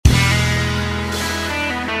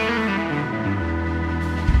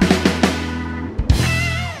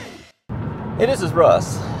Hey, this is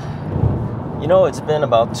Russ. You know, it's been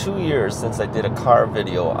about 2 years since I did a car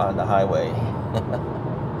video on the highway.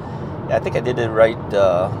 I think I did it right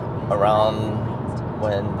around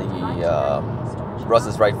when the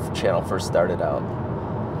Russ's Right channel first started out.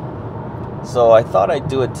 So I thought I'd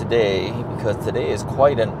do it today because today is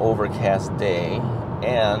quite an overcast day,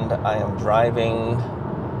 and I am driving.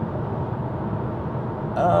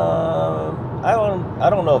 I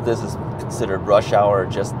don't know if this is considered rush hour or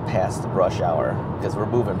just past rush hour, because we're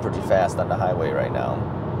moving pretty fast on the highway right now.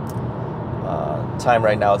 Time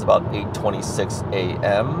right now is about 8:26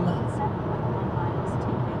 a.m.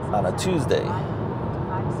 on a Tuesday.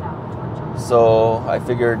 So I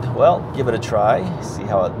figured, well, give it a try, see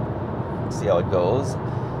how it goes.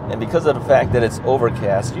 And because of the fact that it's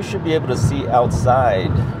overcast, you should be able to see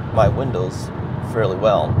outside my windows fairly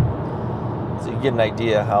well. So you get an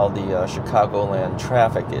idea how the Chicagoland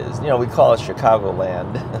traffic is. You know, we call it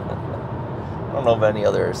Chicagoland. I don't know of any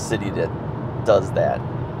other city that does that.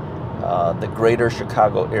 The greater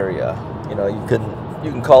Chicago area. You know, you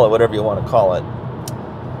can call it whatever you want to call it.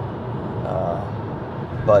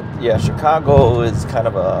 But yeah, Chicago is kind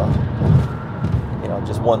of a, you know,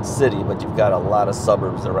 just one city, but you've got a lot of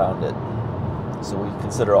suburbs around it. So we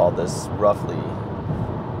consider all this roughly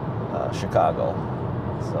Chicago.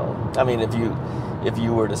 So, I mean, if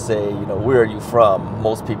you were to say, you know, where are you from?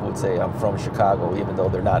 Most people would say I'm from Chicago, even though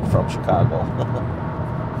they're not from Chicago.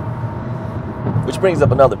 Which brings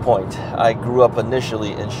up another point. I grew up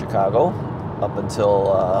initially in Chicago up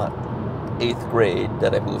until 8th grade,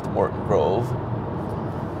 that I moved to Morton Grove.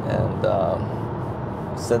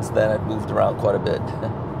 And since then, I've moved around quite a bit.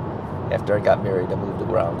 After I got married, I moved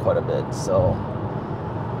around quite a bit. So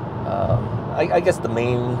I guess the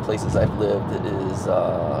main places I've lived is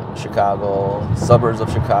Chicago, suburbs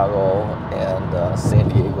of Chicago, and San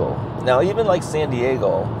Diego. Now, even like San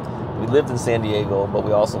Diego, we lived in San Diego, but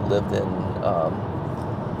we also lived in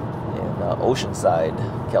Oceanside,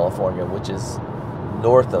 California, which is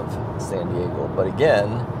north of San Diego. But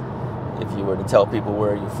again, if you were to tell people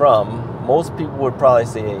where you're from, most people would probably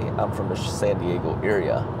say I'm from the San Diego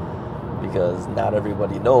area, because not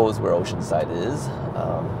everybody knows where Oceanside is.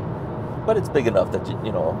 But it's big enough that,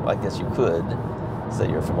 you know, I guess you could say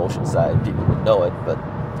you're from Oceanside, people would know it. But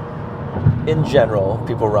in general,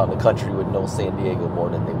 people around the country would know San Diego more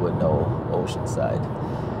than they would know Oceanside.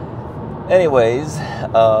 Anyways,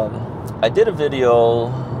 I did a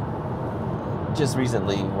video just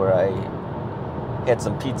recently where I had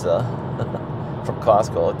some pizza from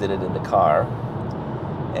Costco. I did it in the car.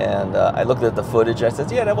 And I looked at the footage. I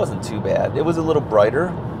said, yeah, that wasn't too bad. It was a little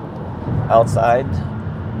brighter outside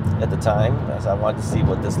at the time, as I wanted to see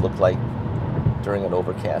what this looked like during an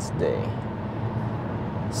overcast day.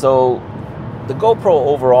 So the GoPro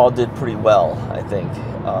overall did pretty well, I think.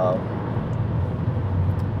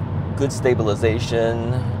 Good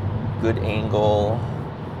stabilization, good angle.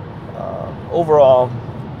 Overall,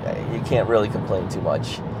 you can't really complain too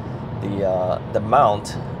much. The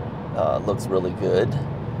mount looks really good,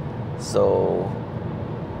 so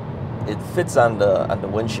it fits on the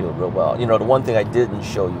windshield real well. You know, the one thing I didn't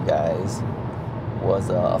show you guys was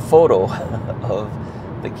a photo of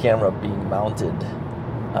the camera being mounted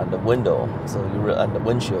on the window, so on the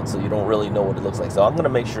windshield, so you don't really know what it looks like. So I'm going to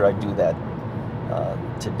make sure I do that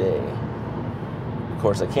today. Of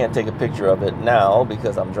course, I can't take a picture of it now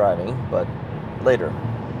because I'm driving, but later,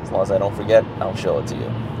 as long as I don't forget, I'll show it to you.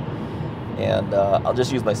 And I'll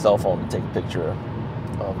just use my cell phone to take a picture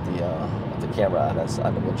of the camera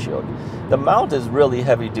on the windshield. The mount is really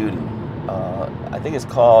heavy duty. I think it's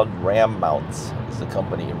called Ram Mounts. It's the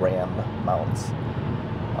company, Ram Mounts.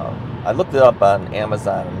 I looked it up on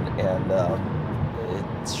Amazon, and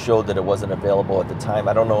it showed that it wasn't available at the time.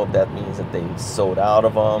 I don't know if that means that they sold out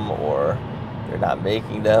of them or they're not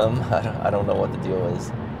making them. I don't know what the deal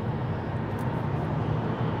is.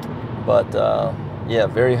 But yeah,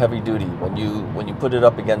 very heavy duty. When you put it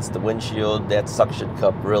up against the windshield, that suction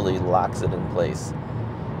cup really locks it in place,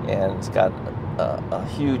 and it's got a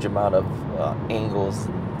huge amount of angles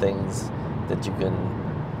and things that you can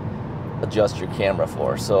adjust your camera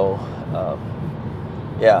for. So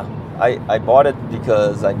yeah, I bought it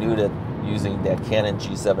because I knew that using that Canon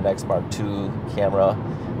G7X Mark II camera,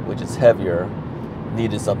 which is heavier,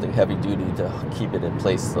 needed something heavy duty to keep it in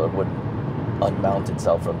place so it wouldn't unmount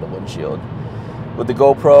itself from the windshield. With the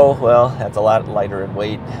GoPro, well, that's a lot lighter in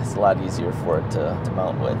weight. It's a lot easier for it to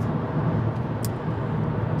mount with.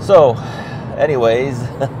 So, anyways,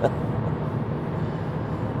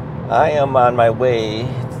 I am on my way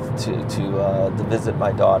to visit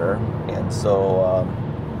my daughter, and so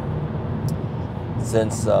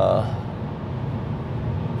since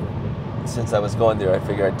since I was going there, I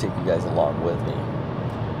figured I'd take you guys along with me.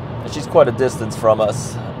 And she's quite a distance from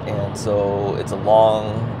us, and so it's a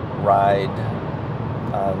long ride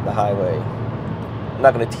on the highway. I'm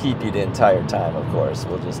not going to keep you the entire time, of course.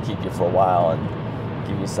 We'll just keep you for a while and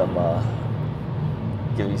give you some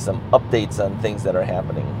updates on things that are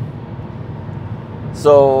happening.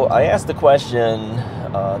 So I asked the question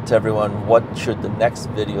to everyone, what should the next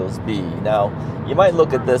videos be? Now, you might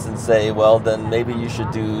look at this and say, well, then maybe you should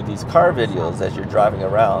do these car videos as you're driving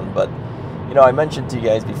around. But, you know, I mentioned to you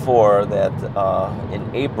guys before that in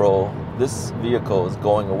April, this vehicle is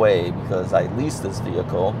going away because I leased this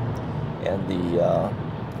vehicle, and the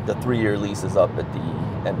 3-year lease is up at the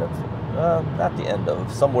end of, not the end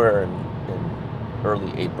of, somewhere in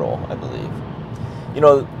early April, I believe. You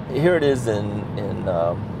know, here it is in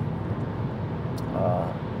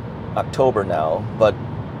October now, but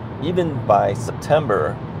even by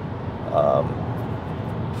September,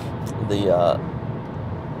 the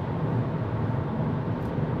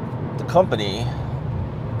company,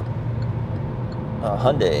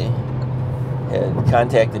 Hyundai, had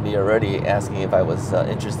contacted me already asking if I was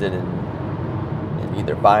interested in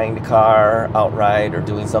either buying the car outright or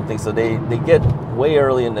doing something. So they get way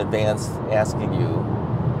early in advance asking you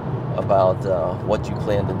about what you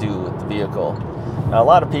plan to do with the vehicle. Now, a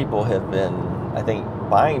lot of people have been, I think,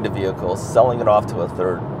 buying the vehicle, selling it off to a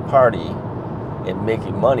third party, and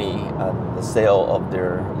making money on the sale of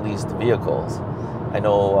their leased vehicles. I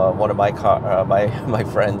know one of my my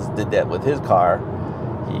friends did that with his car.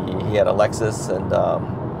 He had a Lexus, and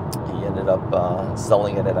he ended up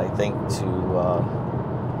selling it, I think, to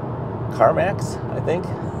CarMax, I think.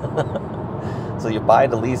 So you buy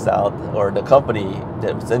the lease out, or the company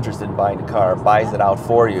that's interested in buying the car buys it out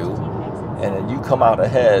for you, and then you come out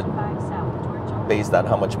ahead based on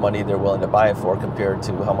how much money they're willing to buy it for compared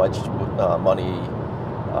to how much money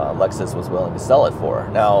Lexus was willing to sell it for.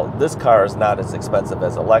 Now, this car is not as expensive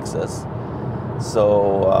as a Lexus,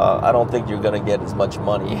 so I don't think you're going to get as much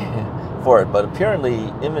money for it. But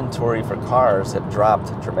apparently, inventory for cars have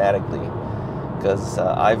dropped dramatically, because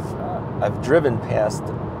I've driven past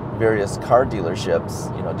various car dealerships,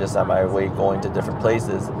 you know, just on my way going to different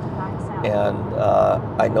places, and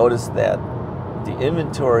I noticed that the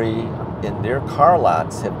inventory in their car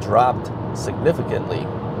lots have dropped significantly,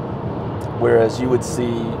 whereas you would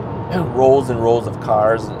see rows and rows of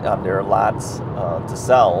cars on their lots to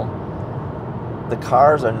sell. The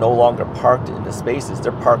cars are no longer parked in the spaces,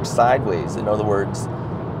 they're parked sideways. In other words,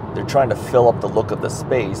 they're trying to fill up the look of the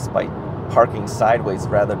space by parking sideways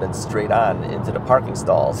rather than straight on into the parking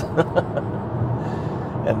stalls.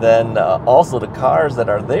 And then also the cars that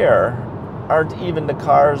are there aren't even the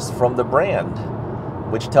cars from the brand,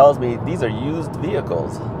 which tells me these are used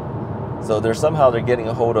vehicles. So they're getting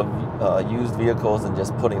a hold of used vehicles and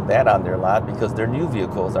just putting that on their lot because their new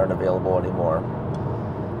vehicles aren't available anymore.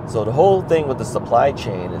 So the whole thing with the supply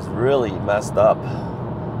chain is really messed up.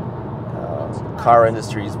 Car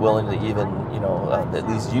industry is willing to even, you know, at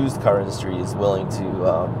least used car industry is willing to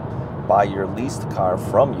buy your leased car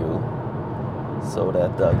from you, so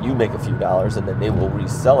that you make a few dollars, and then they will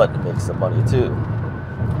resell it and make some money too.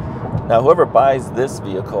 Now, whoever buys this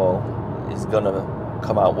vehicle is going to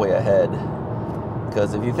come out way ahead,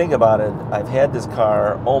 because if you think about it, I've had this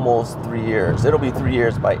car almost 3 years. It'll be 3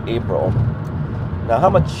 years by April. Now, how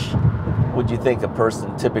much would you think a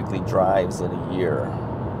person typically drives in a year?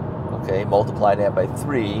 Okay, multiply that by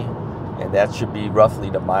 3, and that should be roughly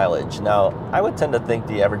the mileage. Now, I would tend to think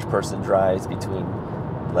the average person drives between,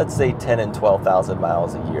 let's say, 10 and 12,000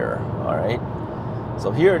 miles a year, all right? So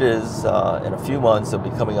here it is, in a few months, it'll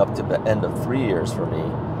be coming up to the end of 3 years for me.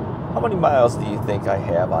 How many miles do you think I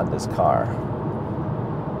have on this car?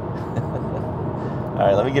 All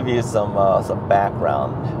right, let me give you some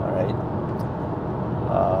background, all right?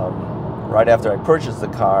 Right after I purchased the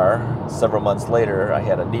car, several months later, I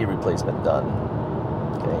had a knee replacement done.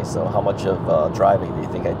 Okay, so how much of driving do you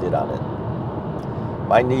think I did on it?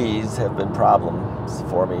 My knees have been problems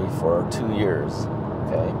for me for 2 years,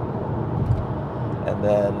 okay? And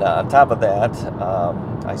then on top of that,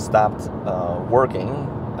 I stopped working.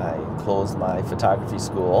 I closed my photography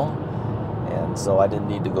school, and so I didn't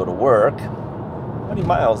need to go to work. How many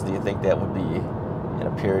miles do you think that would be in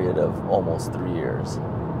a period of almost 3 years?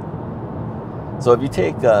 So if you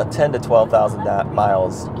take 10 to 12,000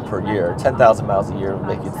 miles per year, 10,000 miles a year would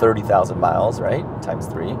make you 30,000 miles, right? Times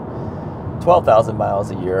 3. 12,000 miles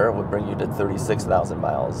a year would bring you to 36,000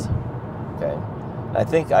 miles, okay? I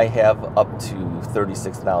think I have up to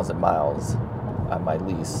 36,000 miles on my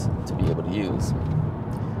lease to be able to use.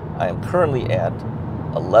 I am currently at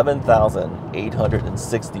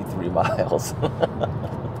 11,863 miles.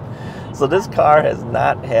 So this car has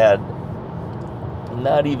not had,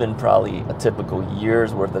 not even probably a typical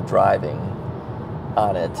year's worth of driving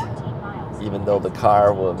on it, even though the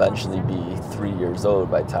car will eventually be 3 years old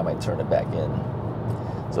by the time I turn it back in.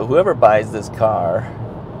 So whoever buys this car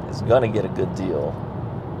is going to get a good deal,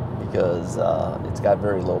 because it's got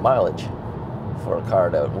very low mileage for a car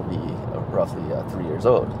that will be roughly 3 years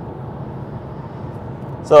old.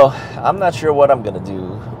 So I'm not sure what I'm going to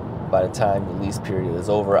do by the time the lease period is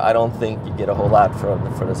over. I don't think you get a whole lot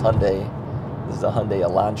for this Hyundai. This is a Hyundai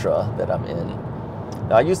Elantra that I'm in.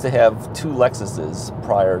 Now, I used to have 2 Lexuses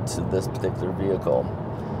prior to this particular vehicle,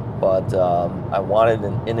 but I wanted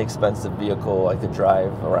an inexpensive vehicle I could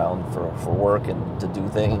drive around for work and to do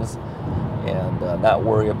things and not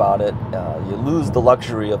worry about it. You lose the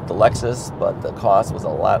luxury of the Lexus, but the cost was a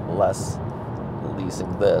lot less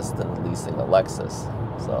leasing this than leasing a Lexus.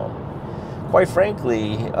 So, quite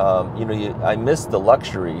frankly, I miss the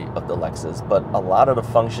luxury of the Lexus, but a lot of the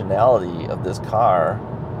functionality of this car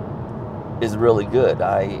is really good.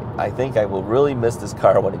 I think I will really miss this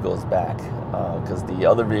car when it goes back, because the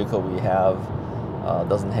other vehicle we have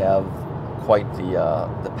doesn't have quite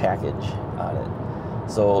the package on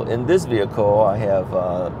it. So in this vehicle, I have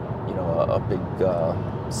a big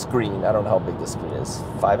screen. I don't know how big the screen is.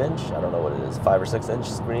 5-inch? I don't know what it is. 5 or 6-inch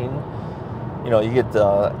screen. You get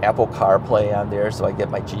the Apple CarPlay on there, so I get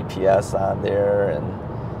my GPS on there, and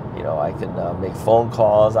I can make phone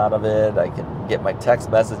calls out of it. I can get my text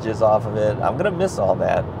messages off of it. I'm gonna miss all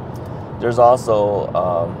that. There's also,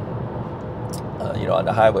 on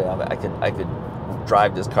the highway, I could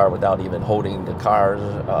drive this car without even holding the car's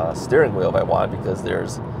steering wheel if I want, because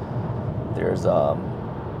there's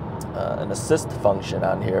an assist function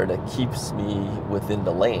on here that keeps me within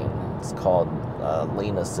the lane. It's called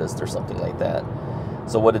lane assist or something like that.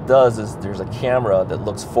 So what it does is there's a camera that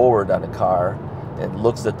looks forward on the car and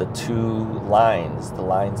looks at the 2 lines, the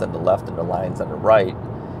lines on the left and the lines on the right,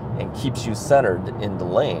 and keeps you centered in the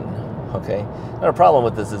lane. Okay. Now the problem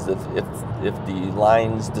with this is if the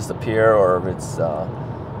lines disappear, or if it's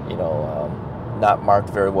not marked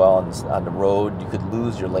very well on the road, you could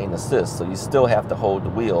lose your lane assist. So you still have to hold the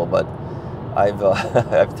wheel. But I've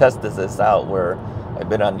I've tested this out where I've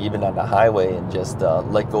been even on the highway and just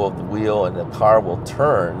let go of the wheel, and the car will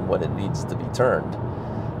turn when it needs to be turned.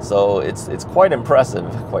 So it's quite impressive,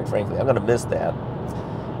 quite frankly. I'm going to miss that.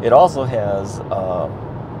 It also has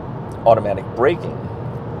automatic braking.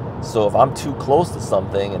 So if I'm too close to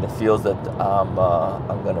something and it feels that I'm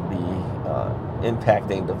going to be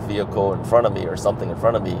impacting the vehicle in front of me or something in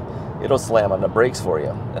front of me, it'll slam on the brakes for you.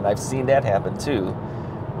 And I've seen that happen too,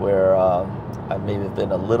 where I may have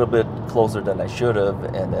been a little bit closer than I should have,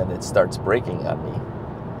 and then it starts braking on me.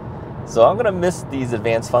 So I'm going to miss these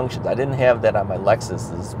advanced functions. I didn't have that on my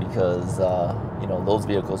Lexuses because, those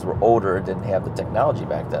vehicles were older, didn't have the technology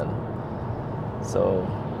back then. So,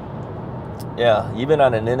 yeah, even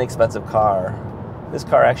on an inexpensive car, this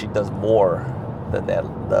car actually does more than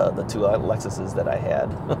the 2 Lexuses that I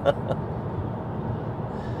had.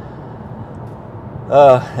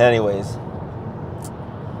 Anyways.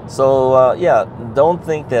 So, don't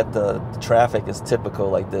think that the traffic is typical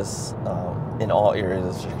like this in all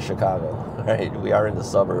areas of Chicago, right? We are in the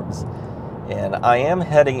suburbs, and I am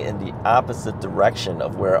heading in the opposite direction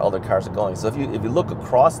of where other cars are going. So if you look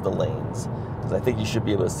across the lanes, because I think you should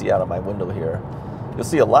be able to see out of my window here, you'll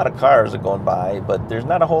see a lot of cars are going by, but there's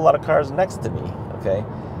not a whole lot of cars next to me, okay?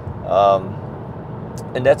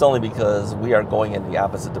 And that's only because we are going in the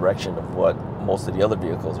opposite direction of what most of the other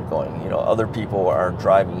vehicles are going. Other people are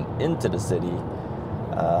driving into the city.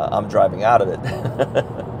 I'm driving out of it.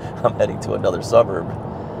 I'm heading to another suburb.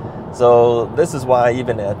 So this is why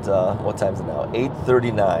even at, what time is it now?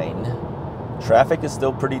 8:39, traffic is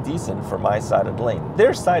still pretty decent for my side of the lane.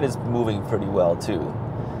 Their side is moving pretty well too.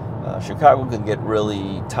 Chicago can get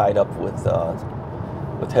really tied up with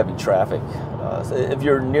heavy traffic. So if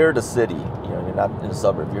you're near the city, you're not in a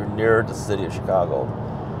suburb, you're near the city of Chicago,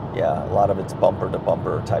 yeah, a lot of it's bumper to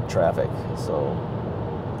bumper type traffic. So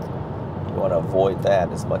you want to avoid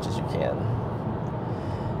that as much as you can.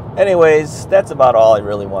 Anyways, that's about all I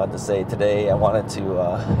really wanted to say today. I wanted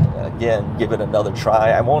to, again, give it another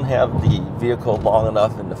try. I won't have the vehicle long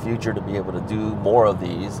enough in the future to be able to do more of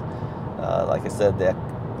these. Like I said, that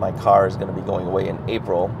my car is going to be going away in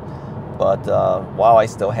April. But while I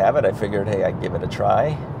still have it, I figured, hey, I'd give it a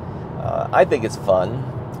try. I think it's fun.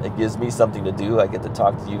 It gives me something to do. I get to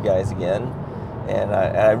talk to you guys again. And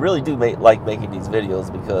I really do like making these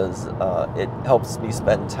videos because it helps me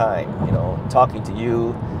spend time. Talking to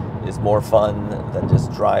you is more fun than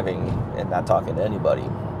just driving and not talking to anybody.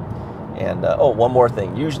 And oh, one more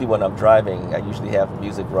thing. Usually when I'm driving, I usually have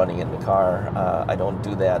music running in the car. I don't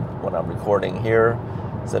do that when I'm recording here,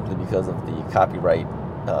 simply because of the copyright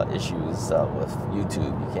issues with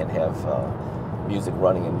YouTube. You can't have music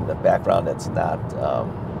running in the background that's not,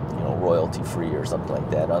 you know, royalty free or something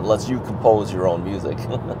like that, unless you compose your own music.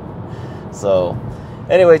 So,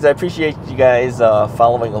 anyways, I appreciate you guys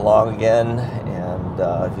following along again. And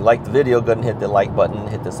if you like the video, go ahead and hit the like button,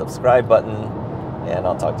 hit the subscribe button, and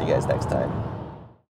I'll talk to you guys next time.